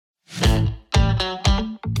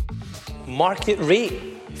market rate,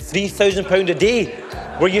 £3,000 a day.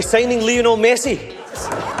 Were you signing Lionel Messi?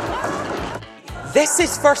 This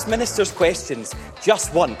is First Minister's questions.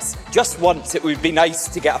 Just once it would be nice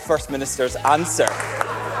to get a First Minister's answer.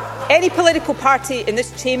 Any political party in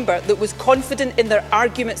this chamber that was confident in their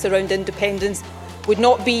arguments around independence would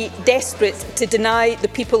not be desperate to deny the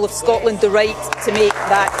people of Scotland the right to make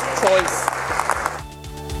that choice.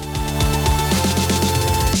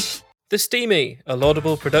 The Steamy, a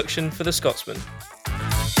laudable production for the Scotsman.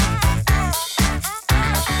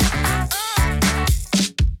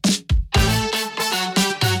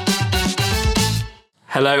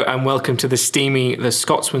 Hello and welcome to The Steamy, the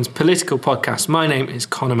Scotsman's political podcast. My name is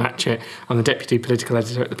Conor Matchett. I'm the Deputy Political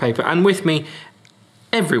Editor at the paper, and with me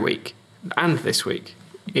every week, and this week,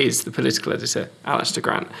 is the Political Editor, Alistair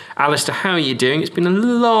Grant. Alistair, how are you doing? It's been a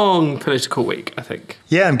long political week, I think.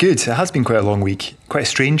 Yeah, I'm good. It has been quite a long week, quite a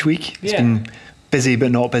strange week. It's been busy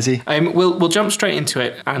but not busy. We'll jump straight into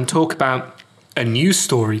it and talk about a news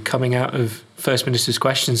story coming out of First Minister's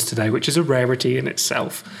questions today, which is a rarity in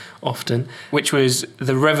itself, often, which was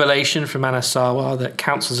the revelation from Anna Sarwar that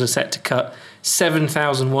councils are set to cut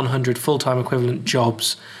 7,100 full-time equivalent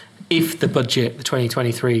jobs if the budget, the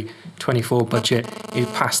 2023-24 budget, is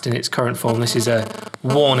passed in its current form. This is a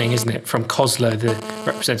warning, isn't it, from COSLA, the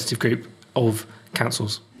representative group of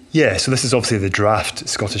councils. Yeah, so this is obviously the draft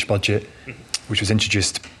Scottish budget, which was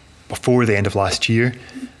introduced before the end of last year.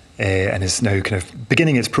 And is now kind of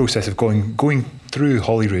beginning its process of going through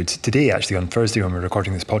Holyrood. Today, actually, on Thursday, when we're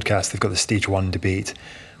recording this podcast, they've got the stage 1 debate,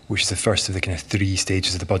 which is the first of the kind of 3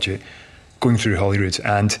 stages of the budget, going through Holyrood.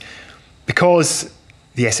 And because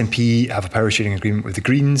the SNP have a power sharing agreement with the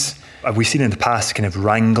Greens, we've seen in the past kind of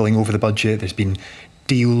wrangling over the budget. There's been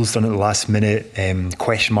deals done at the last minute,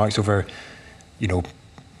 question marks over,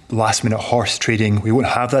 last minute horse trading. We won't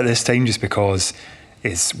have that this time just because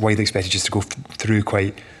it's widely expected just to go through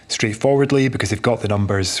quite straightforwardly because they've got the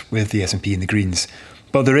numbers with the SNP and the Greens.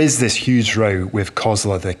 But there is this huge row with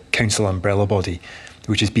COSLA, the council umbrella body,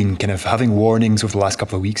 which has been kind of having warnings over the last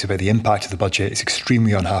couple of weeks about the impact of the budget. It's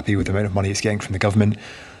extremely unhappy with the amount of money it's getting from the government.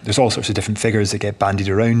 There's all sorts of different figures that get bandied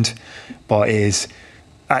around, but it is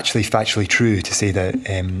actually factually true to say that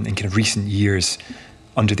in kind of recent years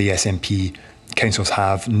under the SNP, councils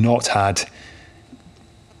have not had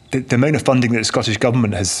the amount of funding that the Scottish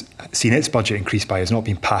Government has seen its budget increase by has not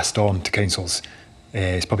been passed on to councils.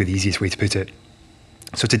 It's probably the easiest way to put it.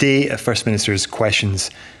 So today, at First Minister's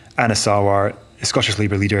questions, Anna Sarwar, the Scottish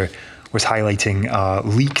Labour leader, was highlighting a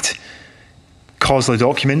leaked COSLA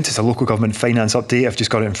document. It's a local government finance update. I've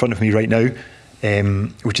just got it in front of me right now,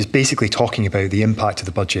 which is basically talking about the impact of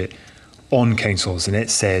the budget on councils. And it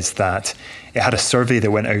says that it had a survey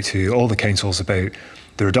that went out to all the councils about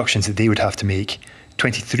the reductions that they would have to make.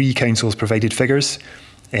 23 councils provided figures,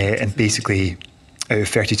 and basically, out of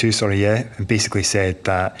 32, and basically said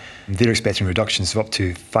that they're expecting reductions of up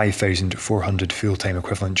to 5,400 full-time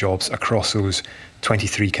equivalent jobs across those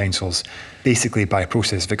 23 councils. Basically, by a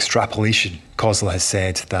process of extrapolation, COSLA has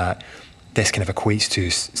said that this kind of equates to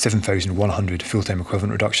 7,100 full-time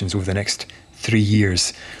equivalent reductions over the next 3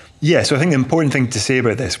 years. Yeah, so I think the important thing to say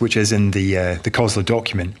about this, which is in the COSLA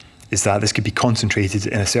document, is that this could be concentrated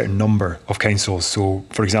in a certain number of councils. So,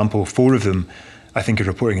 for example, 4 of them, I think, are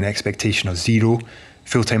reporting an expectation of 0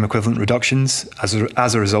 full-time equivalent reductions as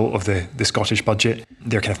a result of the Scottish budget.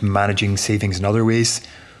 They're kind of managing savings in other ways.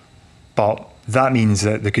 But that means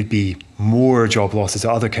that there could be more job losses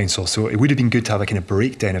at other councils. So it would have been good to have a kind of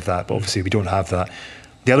breakdown of that, but obviously we don't have that.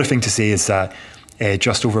 The other thing to say is that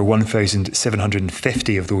just over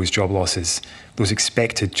 1,750 of those job losses, those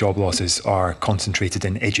expected job losses, are concentrated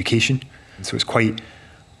in education. So it's quite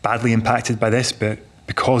badly impacted by this, but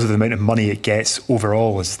because of the amount of money it gets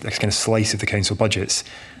overall as this kind of slice of the council budgets,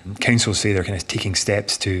 councils say they're kind of taking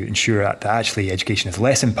steps to ensure that actually education is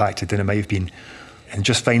less impacted than it might have been. And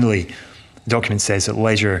just finally, the document says that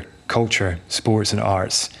leisure, culture, sports and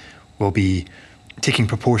arts will be taking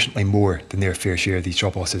proportionately more than their fair share of these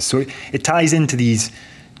job losses. So it ties into these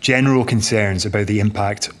general concerns about the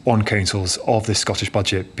impact on councils of the Scottish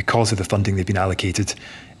budget because of the funding they've been allocated.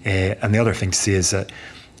 And the other thing to say is that,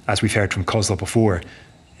 as we've heard from COSLA before,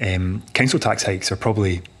 council tax hikes are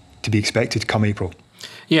probably to be expected come April.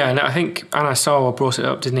 Yeah, and I think Anna Sarwar brought it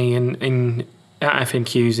up, didn't he, in at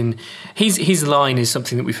FNQs, and his line is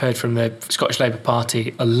something that we've heard from the Scottish Labour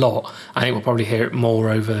Party a lot. I think we'll probably hear it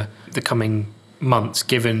more over the coming months,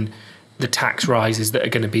 given the tax rises that are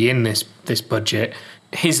going to be in this budget.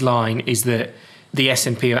 His line is that the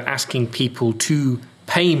SNP are asking people to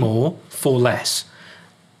pay more for less,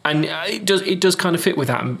 and it does kind of fit with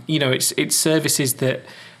that. You know, it's services that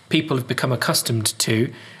people have become accustomed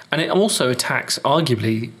to. And it also attacks,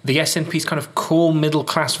 arguably, the SNP's kind of core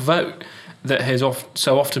middle-class vote that has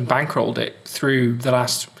so often bankrolled it through the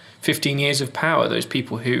last 15 years of power. Those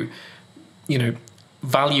people who,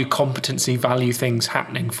 value competency, value things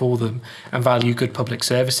happening for them, and value good public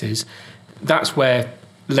services. That's where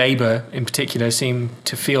Labour, in particular, seem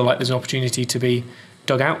to feel like there's an opportunity to be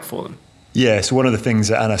dug out for them. Yeah, so one of the things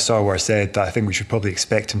that Anas Sarwar said that I think we should probably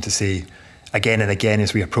expect him to say again and again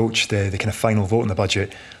as we approach the kind of final vote on the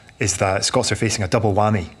budget is that Scots are facing a double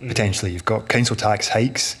whammy, potentially. You've got council tax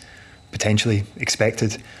hikes, potentially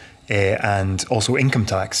expected, and also income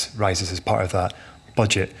tax rises as part of that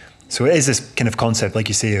budget. So it is this kind of concept, like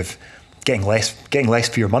you say, of getting less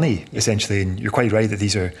for your money, essentially. And you're quite right that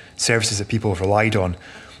these are services that people have relied on.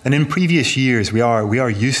 And in previous years, we are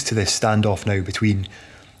used to this standoff now between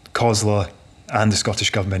COSLA and the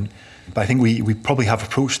Scottish Government. But I think we probably have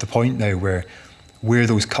approached the point now where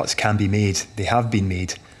those cuts can be made, they have been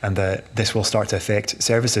made, and that this will start to affect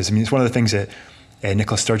services. I mean, it's one of the things that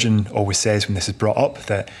Nicola Sturgeon always says when this is brought up,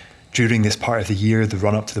 that during this part of the year, the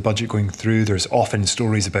run-up to the budget going through, there's often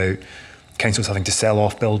stories about councils having to sell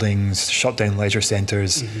off buildings, shut down leisure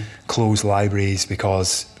centres, close libraries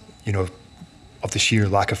because, of the sheer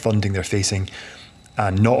lack of funding they're facing.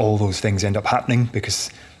 And not all those things end up happening because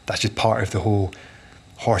that's just part of the whole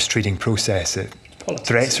horse trading process.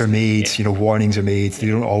 Threats are made, warnings are made, they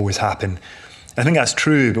don't always happen. I think that's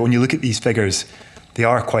true, but when you look at these figures, they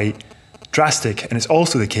are quite drastic. And it's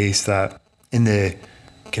also the case that in the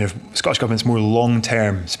kind of Scottish Government's more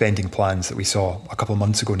long-term spending plans that we saw a couple of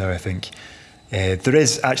months ago now, I think, there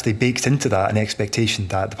is actually baked into that an expectation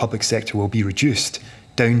that the public sector will be reduced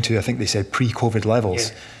down to, I think they said, pre-COVID levels.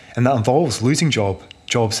 Yeah. And that involves losing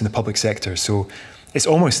jobs in the public sector. So it's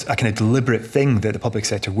almost a kind of deliberate thing that the public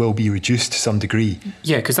sector will be reduced to some degree.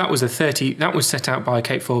 Yeah, because that was set out by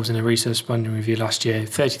Kate Forbes in a research spending review last year.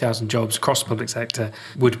 30,000 jobs across the public sector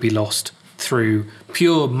would be lost through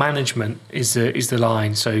pure management is the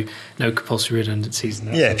line. So no compulsory redundancies.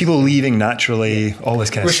 And that people leaving naturally, all this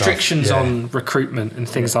kind of stuff. Restrictions on recruitment and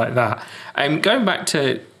things like that. Going back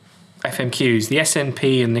to FMQs, the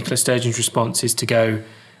SNP and Nicola Sturgeon's response is to go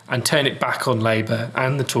and turn it back on Labour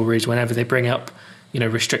and the Tories whenever they bring up,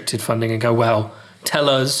 restricted funding and go, well, tell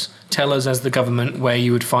us as the government where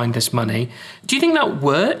you would find this money. Do you think that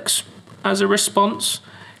works as a response?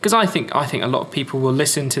 Because I think a lot of people will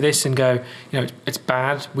listen to this and go, it's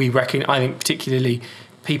bad. I think particularly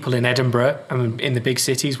people in Edinburgh and in the big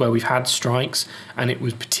cities where we've had strikes, and it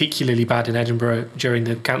was particularly bad in Edinburgh during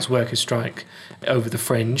the council workers' strike over the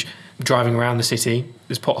fringe, driving around the city,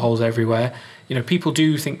 there's potholes everywhere. People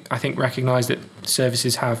do recognise that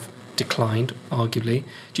services have declined, arguably.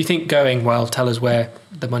 Do you think going, well, tell us where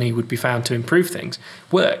the money would be found to improve things,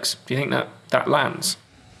 works? Do you think that lands?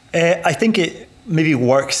 I think it maybe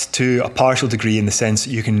works to a partial degree in the sense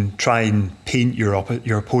that you can try and paint your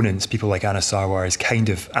opponents, people like Anas Sarwar, as kind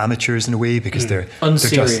of amateurs in a way because they're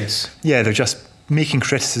unserious. They're just making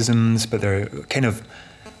criticisms, but they're kind of,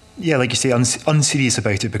 like you say, unserious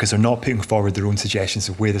about it because they're not putting forward their own suggestions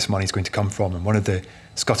of where this money is going to come from. And one of the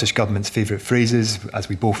Scottish Government's favourite phrases, as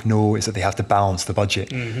we both know, is that they have to balance the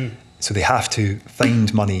budget. So they have to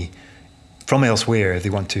find money from elsewhere if they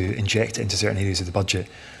want to inject it into certain areas of the budget.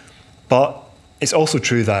 But it's also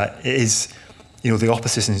true that it is, the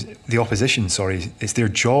opposition, it's their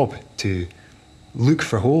job to look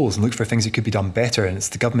for holes and look for things that could be done better, and it's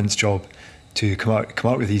the government's job to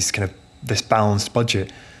come out with this balanced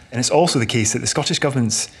budget. And it's also the case that the Scottish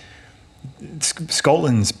Government's,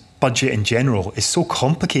 Scotland's budget in general is so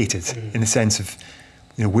complicated in the sense of,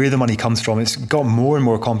 where the money comes from. It's got more and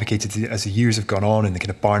more complicated as the years have gone on, and the kind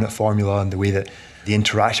of Barnett formula and the way that the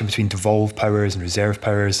interaction between devolved powers and reserve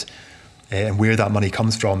powers and where that money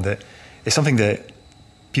comes from, that is something that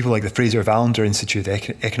people like the Fraser Valander Institute,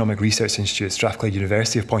 the Economic Research Institute at Strathclyde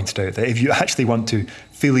University have pointed out, that if you actually want to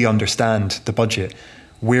fully understand the budget,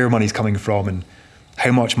 where money's coming from and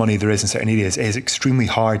how much money there is in certain areas, it is extremely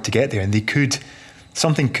hard to get there. And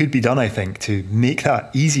something could be done, I think, to make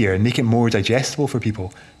that easier and make it more digestible for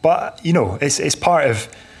people. But, it's part of,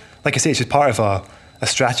 like I say, it's just part of a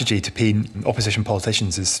strategy to paint opposition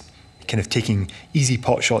politicians as kind of taking easy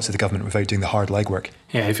pot shots at the government without doing the hard legwork.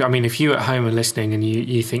 Yeah, if you at home are listening and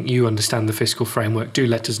you think you understand the fiscal framework, do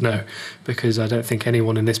let us know, because I don't think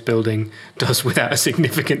anyone in this building does without a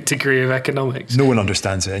significant degree of economics. No one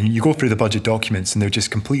understands it. And you go through the budget documents and they're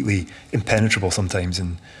just completely impenetrable sometimes,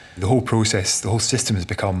 and the whole process, the whole system has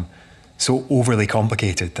become so overly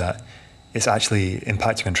complicated that it's actually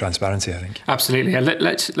impacting on transparency, I think. Absolutely. And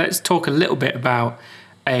let's talk a little bit about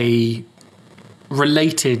a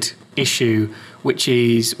related issue which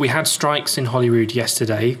is we had strikes in Holyrood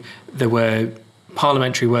yesterday. There were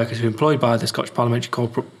parliamentary workers who were employed by the Scottish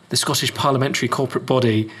Parliamentary Corporate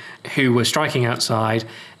Body who were striking outside.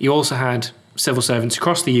 You also had civil servants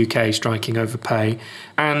across the UK striking over pay.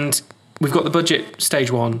 And we've got the budget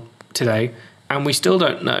stage 1 today, and we still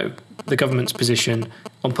don't know the government's position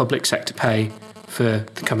on public sector pay for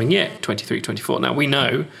the coming year, 23-24. Now, we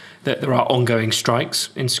know that there are ongoing strikes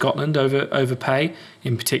in Scotland over pay,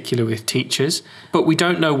 in particular with teachers, but we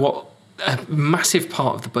don't know what a massive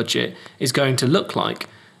part of the budget is going to look like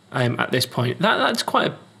at this point. That's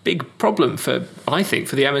quite a big problem I think,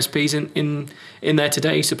 for the MSPs in there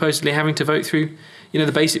today, supposedly having to vote through,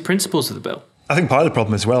 the basic principles of the bill. I think part of the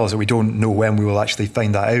problem as well is that we don't know when we will actually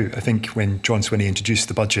find that out. I think when John Swinney introduced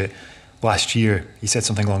the budget last year, he said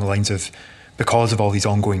something along the lines of, because of all these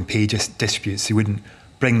ongoing pay disputes, he wouldn't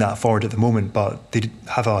bring that forward at the moment, but they'd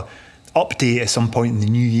have a update at some point in the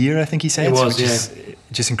new year, I think he said. It was, which is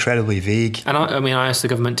just incredibly vague. And I asked the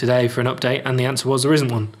government today for an update, and the answer was there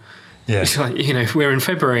isn't one. Yeah. It's like, we're in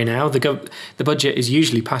February now. The budget is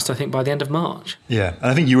usually passed, I think, by the end of March. Yeah,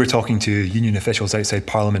 and I think you were talking to union officials outside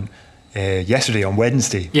Parliament yesterday on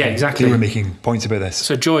Wednesday. Yeah, exactly. They were making points about this.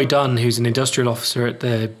 So Joy Dunn, who's an industrial officer at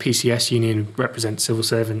the PCS union, represents civil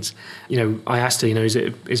servants. I asked her, is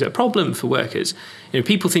it a problem for workers?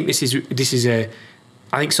 People think this is a.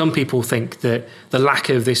 I think some people think that the lack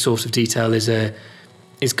of this sort of detail is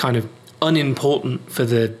kind of unimportant for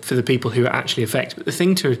the people who are actually affected. But the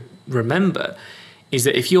thing to remember is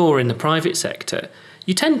that if you're in the private sector,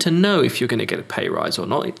 you tend to know if you're going to get a pay rise or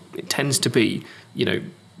not. It tends to be,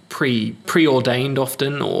 preordained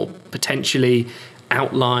often, or potentially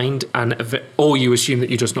outlined, or you assume that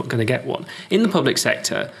you're just not going to get one. In the public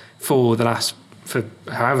sector, for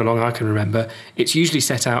however long I can remember, it's usually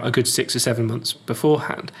set out a good 6 or 7 months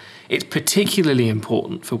beforehand. It's particularly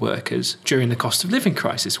important for workers during the cost of living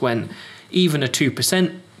crisis, when even a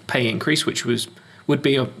 2% pay increase, which would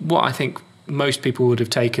be what I think most people would have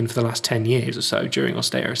taken for the last 10 years or so during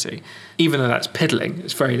austerity, even though that's piddling,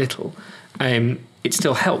 it's very little, it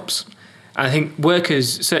still helps. And I think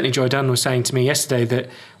workers, certainly Joy Dunn was saying to me yesterday, that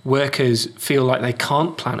workers feel like they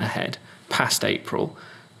can't plan ahead past April.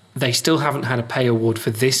 They still haven't had a pay award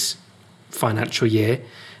for this financial year.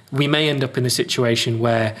 We may end up in a situation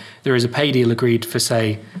where there is a pay deal agreed for,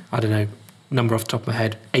 say, I don't know, number off the top of my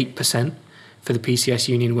head, 8% for the PCS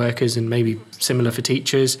union workers, and maybe similar for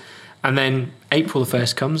teachers. And then April the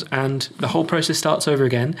 1st comes and the whole process starts over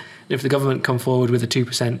again. And if the government come forward with a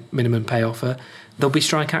 2% minimum pay offer, there'll be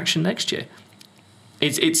strike action next year.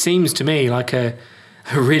 It seems to me like a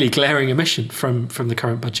really glaring omission from the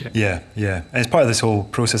current budget. Yeah. And it's part of this whole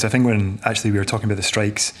process. I think when actually we were talking about the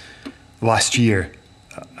strikes last year,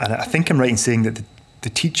 and I think I'm right in saying that the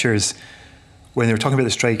teachers, when they were talking about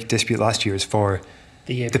the strike dispute last year, is for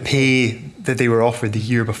the pay that they were offered the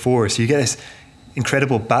year before. So you get this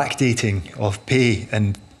incredible backdating of pay,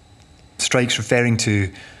 and strikes referring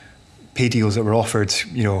to pay deals that were offered.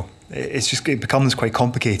 It becomes quite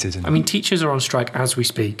complicated. I mean, teachers are on strike as we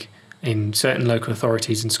speak in certain local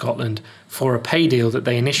authorities in Scotland for a pay deal that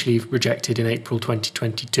they initially rejected in April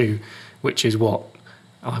 2022, which is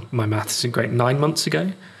my maths isn't great, 9 months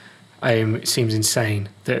ago. It seems insane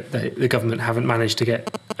that the government haven't managed to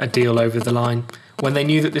get a deal over the line when they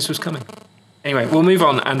knew that this was coming. Anyway, we'll move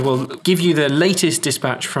on and we'll give you the latest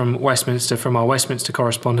dispatch from Westminster from our Westminster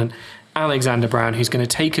correspondent, Alexander Brown, who's going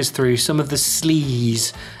to take us through some of the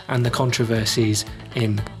sleaze and the controversies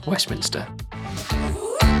in Westminster.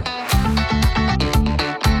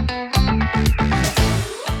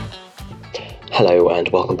 Hello and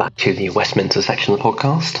welcome back to the Westminster section of the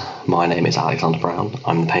podcast. My name is Alexander Brown.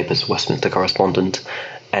 I'm the paper's Westminster correspondent,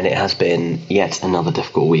 and it has been yet another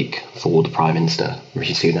difficult week for the Prime Minister,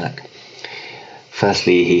 Rishi Sunak.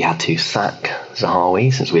 Firstly, he had to sack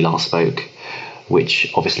Zahawi since we last spoke,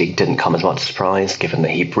 which obviously didn't come as much a surprise given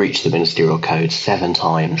that he breached the ministerial code 7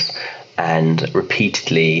 times and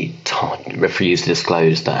repeatedly refused to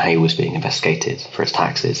disclose that he was being investigated for his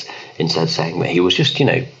taxes, instead saying that he was just,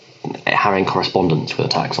 having correspondence with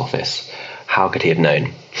the tax office. How could he have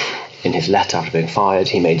known? In his letter after being fired,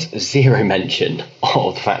 he made zero mention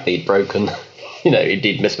of the fact that he'd broken,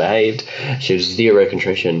 he'd misbehaved, showed zero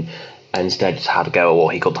contrition, and instead had to go at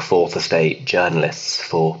what he called the Fourth Estate journalists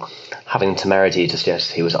for having the temerity to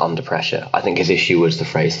suggest he was under pressure. I think his issue was the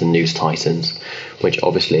phrase "the news titans," which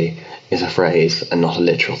obviously is a phrase and not a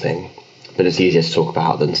literal thing. But it's easier to talk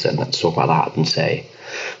about that than say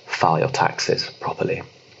file your taxes properly.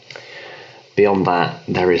 Beyond that,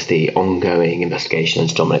 there is the ongoing investigation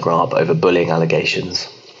into Dominic Raab over bullying allegations.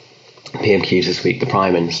 PMQs this week, the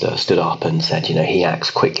Prime Minister stood up and said, he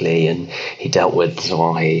acts quickly and he dealt with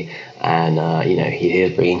Zawahi and, he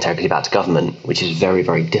is bringing integrity back to government, which is very,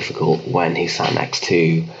 very difficult when he sat next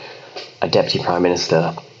to a Deputy Prime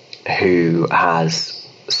Minister who has,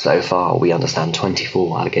 so far, we understand,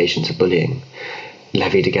 24 allegations of bullying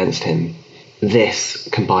levied against him. This,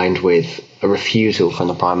 combined with a refusal from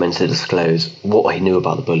the Prime Minister to disclose what he knew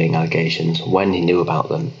about the bullying allegations, when he knew about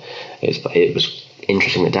them, it was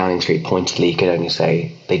interesting that Downing Street pointedly could only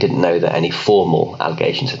say they didn't know that any formal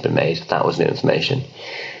allegations had been made. That was new information,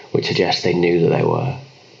 which suggests they knew that there were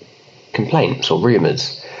complaints or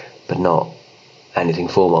rumours, but not anything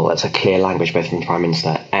formal. That's a clear language both from the Prime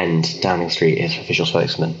Minister and Downing Street, his official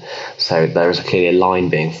spokesman. So there is a clear line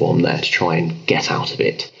being formed there to try and get out of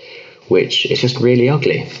it, which is just really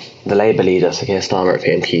ugly. The Labour leader, Sir Keir Starmer at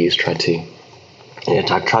PMQs, tried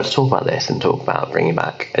to talk about this and talk about bringing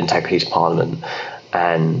back integrity to Parliament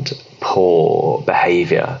and poor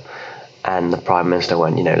behaviour. And the Prime Minister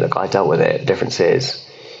went, look, I dealt with it. The difference is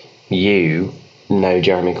you know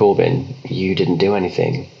Jeremy Corbyn. You didn't do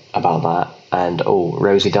anything about that. And,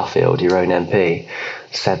 Rosie Duffield, your own MP,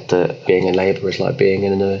 said that being in Labour is like being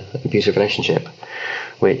in an abusive relationship,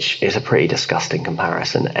 which is a pretty disgusting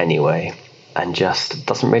comparison anyway, and just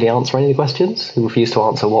doesn't really answer any of the questions. He refused to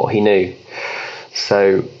answer what he knew.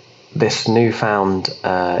 So this newfound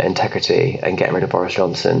integrity and getting rid of Boris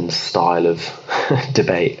Johnson's style of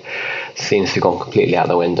debate seems to have gone completely out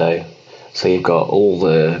the window. So you've got all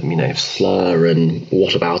the, slur and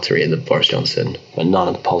whataboutery in the Boris Johnson, but none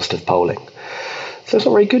of the positive polling. So it's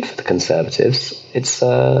not very good for the Conservatives. It's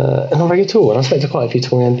not very good at all. And I spoke to quite a few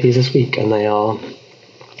Tory MPs this week, and I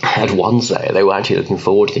had one say they were actually looking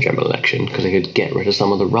forward to the general election because they could get rid of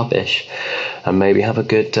some of the rubbish and maybe have a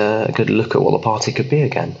good look at what the party could be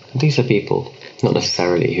again. And these are people, not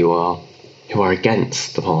necessarily who are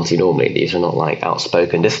against the party normally. These are not like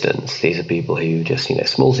outspoken dissidents. These are people who just,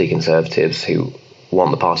 small C Conservatives who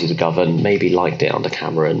want the party to govern, maybe liked it under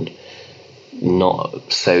Cameron, and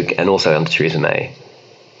also under Theresa May,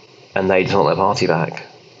 and they just want their party back.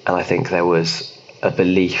 And I think there was a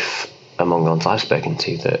belief among the ones I've spoken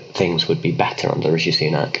to that things would be better under Rishi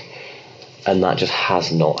Sunak, and that just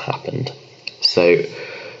has not happened. So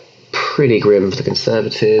pretty grim for the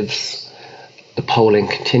Conservatives. The polling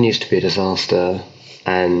continues to be a disaster,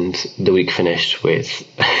 and the week finished with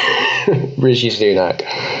Rishi Sunak,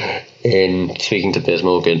 in speaking to Piers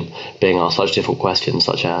Morgan, being asked such difficult questions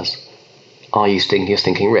such as, are you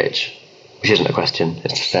stinking rich? Which isn't a question,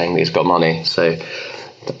 it's just saying that he's got money. So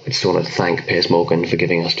I just want to thank Piers Morgan for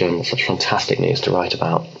giving us such fantastic news to write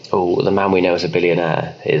about. The man we know as a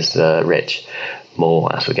billionaire is rich.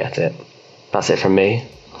 More as we get it. That's it from me.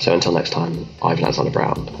 So until next time, I'm Alexander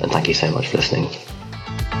Brown, and thank you so much for listening.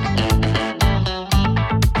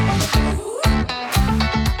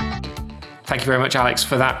 Thank you very much, Alex,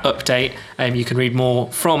 for that update. You can read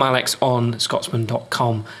more from Alex on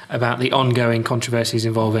Scotsman.com about the ongoing controversies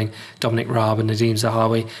involving Dominic Raab and Nadhim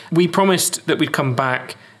Zahawi. We promised that we'd come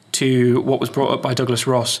back to what was brought up by Douglas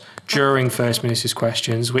Ross during First Minister's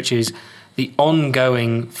Questions, which is the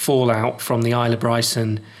ongoing fallout from the Isla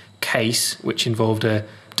Bryson case, which involved a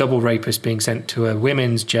double rapist being sent to a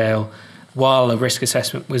women's jail while a risk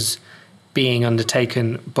assessment was being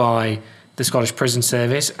undertaken by the Scottish Prison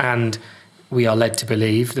Service, and we are led to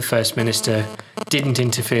believe the First Minister didn't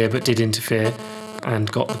interfere but did interfere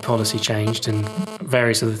and got the policy changed, and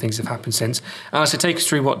various other things have happened since. So take us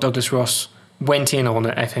through what Douglas Ross went in on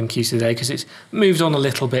at FMQ today, because it's moved on a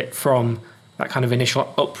little bit from that kind of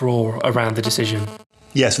initial uproar around the decision.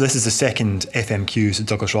 Yeah, so this is the second FMQ that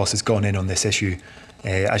Douglas Ross has gone in on this issue.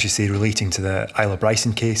 As you say, relating to the Isla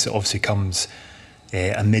Bryson case. It obviously comes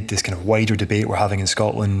amid this kind of wider debate we're having in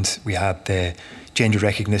Scotland. We had the gender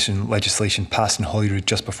recognition legislation passed in Holyrood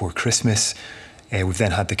just before Christmas. We've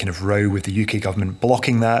then had the kind of row with the UK government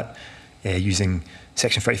blocking that, using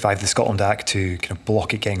Section 35 of the Scotland Act to kind of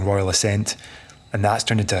block it getting royal assent. And that's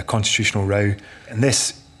turned into a constitutional row. And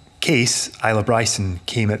this case, Isla Bryson,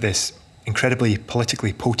 came at this incredibly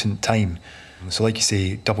politically potent time. So like you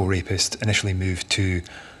say, double rapist initially moved to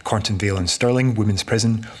Cornton Vale in Stirling, women's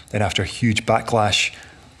prison. Then after a huge backlash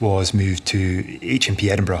was moved to HMP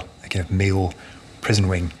Edinburgh, a kind of male prison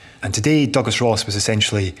wing. And today Douglas Ross was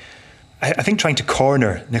essentially, I think, trying to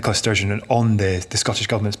corner Nicola Sturgeon on the Scottish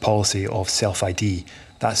Government's policy of self-ID.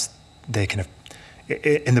 That's the kind of,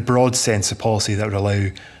 in the broad sense, a policy that would allow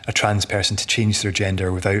a trans person to change their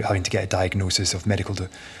gender without having to get a diagnosis of medical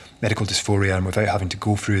dysphoria and without having to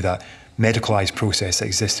go through that medicalised process that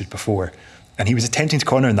existed before. And he was attempting to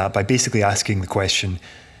corner on that by basically asking the question,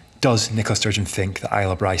 does Nicola Sturgeon think that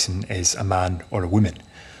Isla Bryson is a man or a woman?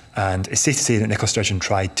 And it's safe to say that Nicola Sturgeon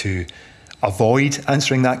tried to avoid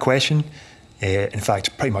answering that question. In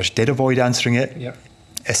fact, pretty much did avoid answering it. Yeah.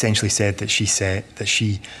 Essentially said that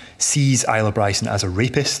she sees Isla Bryson as a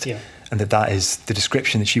rapist, and that is the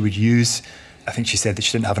description that she would use. I think she said that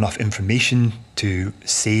she didn't have enough information to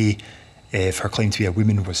say if her claim to be a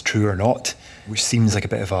woman was true or not, which seems like a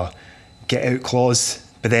bit of a get-out clause.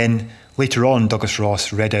 But then later on, Douglas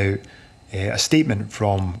Ross read out a statement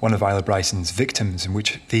from one of Isla Bryson's victims in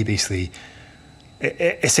which they basically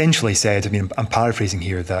essentially said, I mean, I'm paraphrasing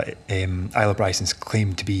here, that Isla Bryson's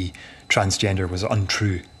claim to be transgender was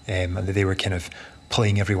untrue, and that they were kind of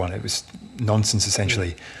playing everyone. It was nonsense,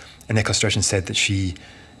 essentially. And Nicola Sturgeon said that she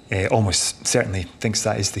almost certainly thinks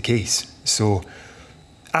that is the case. So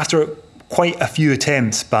after quite a few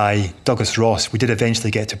attempts by Douglas Ross, we did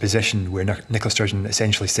eventually get to a position where Nicola Sturgeon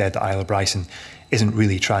essentially said that Isla Bryson isn't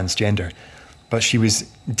really transgender. But she was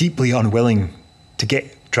deeply unwilling to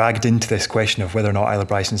get dragged into this question of whether or not Isla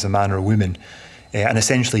Bryson is a man or a woman, and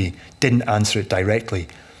essentially didn't answer it directly.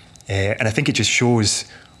 And I think it just shows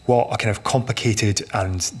what a kind of complicated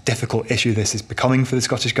and difficult issue this is becoming for the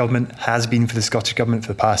Scottish Government, has been for the Scottish Government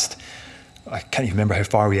for the past, I can't even remember how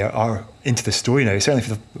far we are into the story now, certainly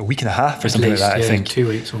for a week and a half or something like that, I think. 2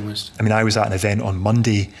 weeks almost. I mean, I was at an event on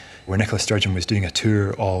Monday where Nicola Sturgeon was doing a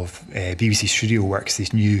tour of BBC Studio Works,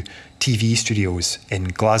 these new TV studios in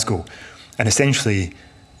Glasgow. And essentially,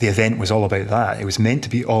 the event was all about that. It was meant to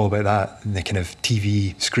be all about that in the kind of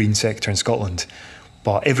TV screen sector in Scotland.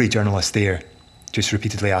 But every journalist there just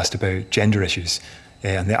repeatedly asked about gender issues.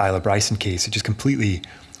 And the Isla Bryson case, it just completely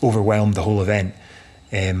overwhelmed the whole event.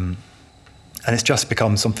 And it's just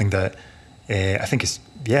become something that I think is,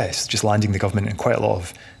 it's just landing the government in quite a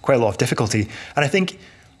lot of difficulty. And I think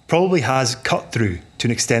probably has cut through to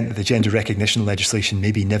an extent that the gender recognition legislation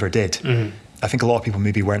maybe never did. Mm-hmm. I think a lot of people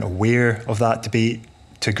maybe weren't aware of that debate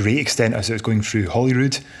to a great extent as it was going through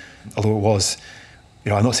Holyrood, although it was,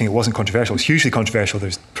 I'm not saying it wasn't controversial, it was hugely controversial. There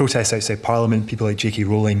was protests outside Parliament, people like J.K.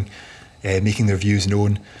 Rowling making their views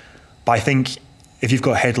known. But I think if you've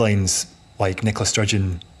got headlines like Nicola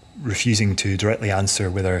Sturgeon refusing to directly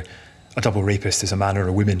answer whether a double rapist is a man or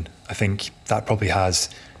a woman, I think that probably has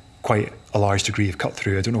quite a large degree of cut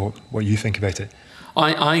through. I don't know what you think about it.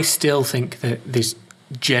 I still think that this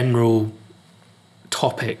general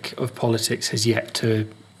topic of politics has yet to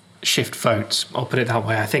shift votes. I'll put it that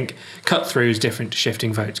way. I think cut through is different to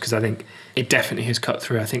shifting votes, because I think it definitely has cut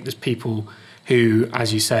through. I think there's people who,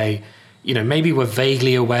 as you say, maybe were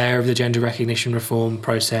vaguely aware of the gender recognition reform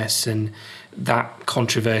process and that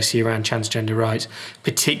controversy around transgender rights.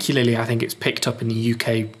 Particularly, I think it's picked up in the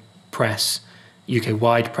UK press,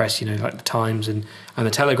 UK-wide press, like the Times and the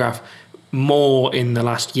Telegraph, more in the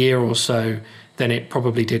last year or so than it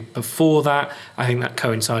probably did before that. I think that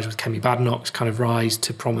coincides with Kemi Badenoch's kind of rise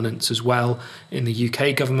to prominence as well in the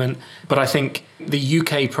UK government. But I think the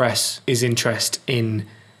UK press's interest in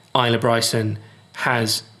Isla Bryson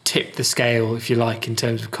has tipped the scale, if you like, in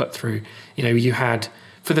terms of cut through. You had,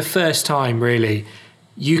 for the first time really,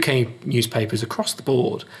 UK newspapers across the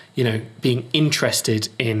board, being interested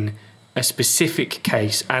in a specific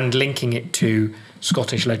case and linking it to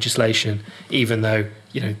Scottish legislation, even though,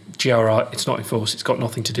 GRR, it's not enforced, it's got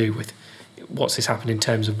nothing to do with what's this happened in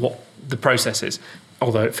terms of what the process is,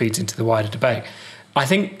 although it feeds into the wider debate. I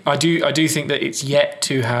do think that it's yet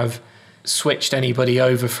to have switched anybody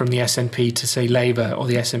over from the SNP to, say, Labour, or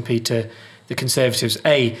the SNP to the Conservatives,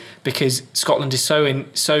 because Scotland is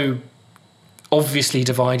so obviously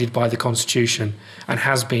divided by the Constitution, and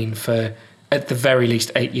has been for at the very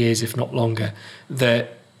least 8 years, if not longer,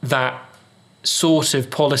 that sort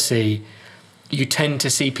of policy, you tend to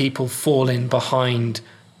see people fall in behind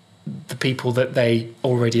the people that they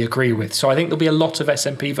already agree with. So I think there'll be a lot of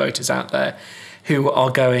SNP voters out there who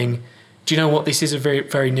are going, do you know what, this is a very,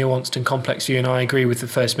 very nuanced and complex view, and I agree with the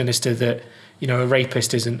First Minister that, a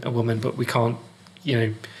rapist isn't a woman, but we can't,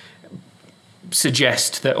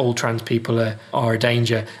 suggest that all trans people are a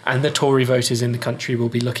danger. And the Tory voters in the country will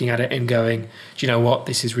be looking at it and going, do you know what,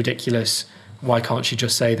 this is ridiculous. Why can't she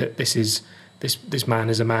just say that this man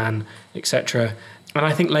is a man, etc. And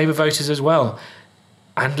I think Labour voters as well,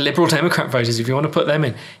 and Liberal Democrat voters, if you want to put them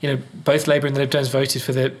in, both Labour and the Lib Dems voted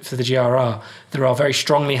for the GRR. There are very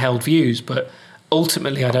strongly held views, but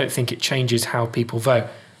ultimately I don't think it changes how people vote.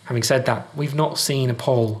 Having said that, we've not seen a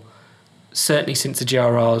poll, certainly since the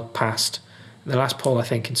GRR passed. The last poll, I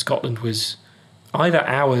think, in Scotland was either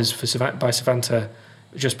ours by Savanta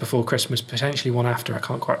just before Christmas, potentially one after, I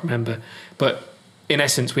can't quite remember. But in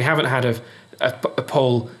essence, we haven't had a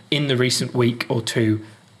poll in the recent week or two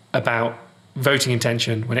about voting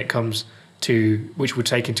intention when it comes to, which would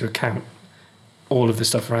take into account all of the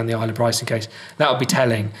stuff around the Isle of Bryson case. That'll be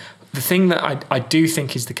telling. The thing that I do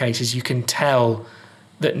think is the case is you can tell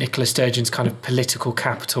that Nicola Sturgeon's kind of political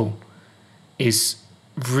capital is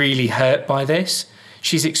really hurt by this.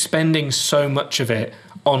 She's expending so much of it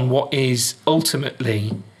on what is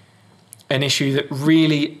ultimately an issue that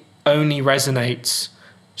really only resonates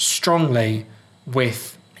strongly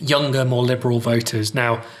with younger, more liberal voters.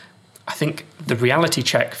 Now, I think the reality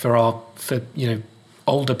check for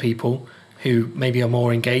older people who maybe are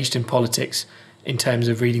more engaged in politics in terms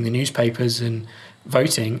of reading the newspapers and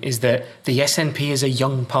voting is that the SNP is a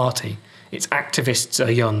young party. Its activists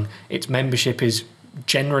are young. Its membership is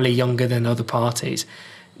generally younger than other parties.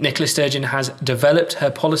 Nicola Sturgeon has developed her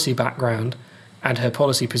policy background and her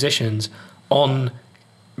policy positions on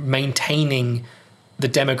maintaining the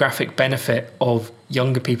demographic benefit of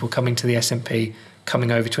younger people coming to the SNP,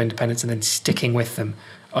 coming over to independence and then sticking with them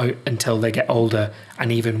until they get older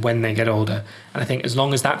and even when they get older. And I think as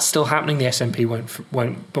long as that's still happening, the SNP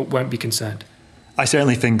won't be concerned. I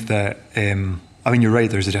certainly think that, you're right,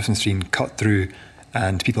 there's a difference between cut through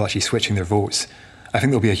and people actually switching their votes. I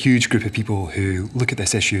think there'll be a huge group of people who look at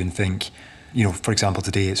this issue and think, for example,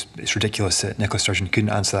 today it's ridiculous that Nicola Sturgeon couldn't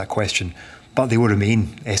answer that question, but they will remain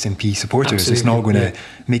SNP supporters. Absolutely. It's not going to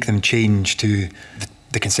make them change to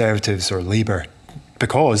the Conservatives or Labour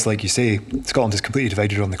because, like you say, Scotland is completely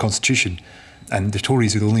divided on the Constitution and the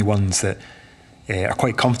Tories are the only ones that are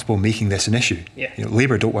quite comfortable making this an issue. Yeah.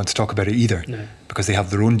 Labour don't want to talk about it either because they have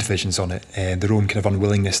their own divisions on it and their own kind of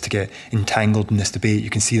unwillingness to get entangled in this debate. You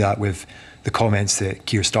can see that with the comments that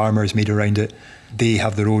Keir Starmer has made around it. They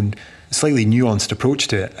have their own slightly nuanced approach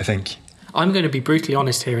to it, I think. I'm going to be brutally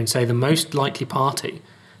honest here and say the most likely party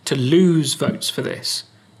to lose votes for this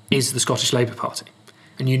is the Scottish Labour Party.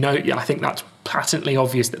 And I think that's patently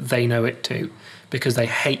obvious that they know it too, because they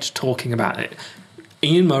hate talking about it.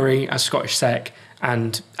 Ian Murray as Scottish Sec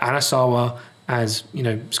and Anna Sarwar as,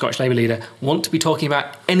 Scottish Labour leader want to be talking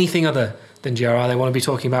about anything other than GRI. They want to be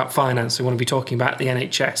talking about finance. They want to be talking about the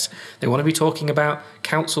NHS. They want to be talking about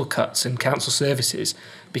council cuts and council services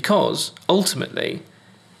because ultimately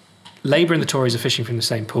Labour and the Tories are fishing from the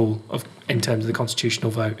same pool in terms of the constitutional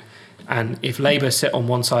vote. And if Labour sit on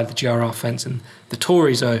one side of the GRR fence and the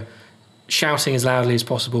Tories are shouting as loudly as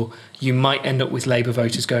possible, you might end up with Labour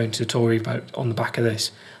voters going to the Tory vote on the back of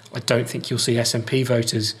this. I don't think you'll see SNP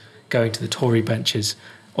voters going to the Tory benches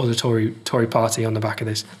or the Tory party on the back of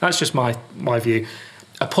this. That's just my view.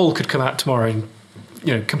 A poll could come out tomorrow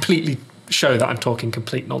and completely show that I'm talking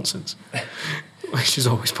complete nonsense, which is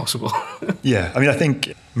always possible. Yeah, I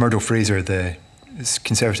think Murdo Fraser, the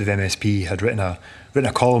Conservative MSP, had written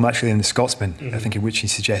a column actually in the Scotsman, I think, in which he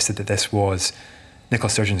suggested that this was Nicola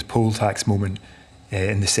Sturgeon's poll tax moment,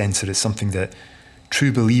 in the sense that it's something that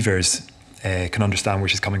true believers can understand where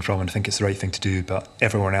she's coming from, and I think it's the right thing to do, but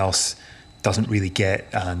everyone else doesn't really get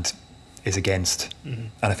and is against.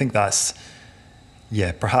 And I think that's,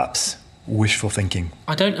 perhaps wishful thinking.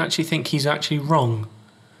 I don't actually think he's actually wrong.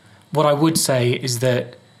 What I would say is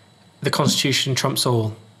that the Constitution trumps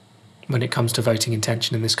all when it comes to voting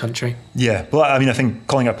intention in this country. Yeah, well, I think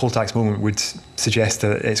calling it a poll tax moment would suggest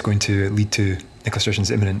that it's going to lead to Nicola Sturgeon's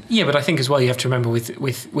imminent. Yeah, but I think as well you have to remember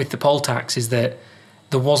with the poll tax is that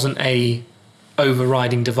there wasn't a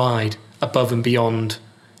overriding divide above and beyond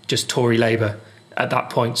just Tory Labour at that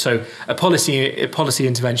point. So a policy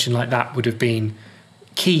intervention like that would have been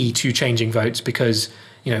key to changing votes because,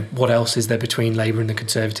 what else is there between Labour and the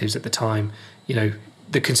Conservatives at the time?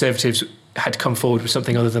 The Conservatives had come forward with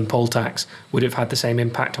something other than poll tax. Would it have had the same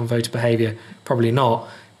impact on voter behaviour? Probably not.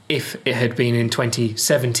 If it had been in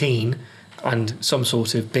 2017 and some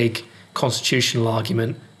sort of big constitutional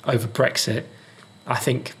argument over Brexit, I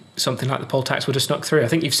think something like the poll tax would have snuck through. I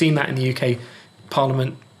think you've seen that in the UK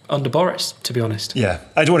Parliament under Boris, to be honest. Yeah,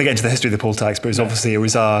 I don't want to get into the history of the poll tax, but it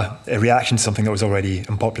was a reaction to something that was already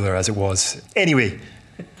unpopular as it was. Anyway,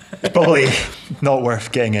 it's probably not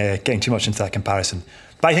worth getting too much into that comparison.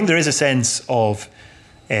 But I think there is a sense of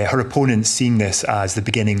her opponents seeing this as the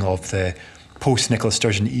beginning of the post-Nicola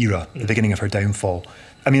Sturgeon era, the beginning of her downfall.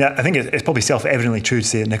 I think it's probably self-evidently true to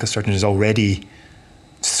say that Nicola Sturgeon is already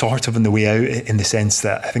sort of on the way out, in the sense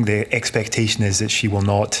that I think the expectation is that she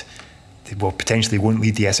potentially won't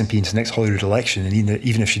lead the SNP into the next Holyrood election, and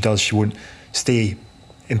even if she does, she won't stay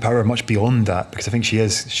in power much beyond that, because I think she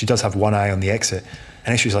does have one eye on the exit,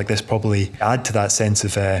 and issues like this probably add to that sense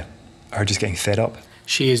of her just getting fed up.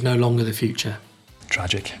 She is no longer the future.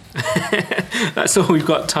 tragic. That's all we've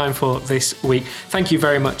got time for this week. Thank you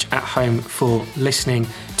very much at home for listening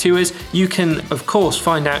to us. You can, of course,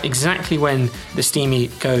 find out exactly when the Steamy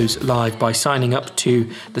goes live by signing up to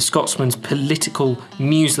the Scotsman's political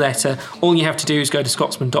newsletter. All you have to do is go to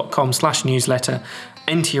scotsman.com/newsletter,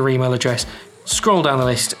 enter your email address, scroll down the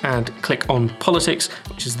list and click on politics,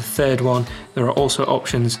 which is the third one. There are also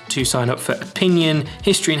options to sign up for opinion,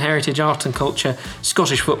 history and heritage, art and culture,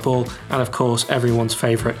 Scottish football, and of course everyone's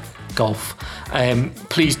favourite, golf.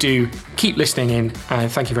 Please do keep listening in.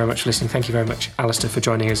 Thank you very much for listening. Thank you very much, Alistair, for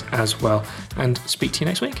joining us as well, and speak to you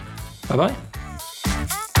next week. Bye bye.